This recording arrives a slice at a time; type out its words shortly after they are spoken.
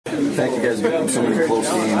fact you guys have been through so many close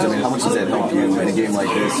games, I mean, how much does that help you in a game like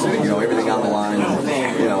this? You know, everything on the line.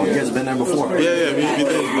 You know, you guys have been there before. Yeah, we did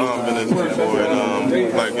been in there before,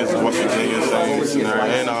 and like it's West Virginia, same scenario,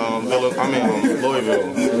 and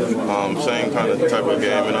Louisville, same kind of type of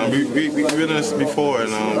game, and we've been in this before,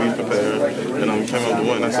 and we prepared, and we came up to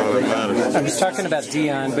win. That's all that matters. I was talking about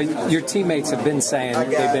Dion, but your teammates have been saying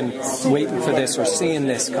they've been waiting for this or seeing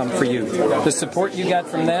this come for you. The support you got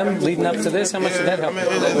from them leading up to this, how much did that help? I mean,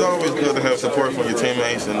 it's always good to have support from your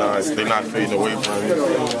teammates, and they're not fading away from you.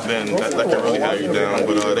 Then that can really have you down.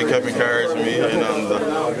 But they kept encouraging me, and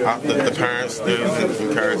the parents, they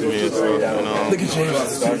encouraged me and stuff. And,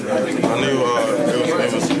 I knew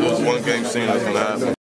it was one game soon that's going to happen.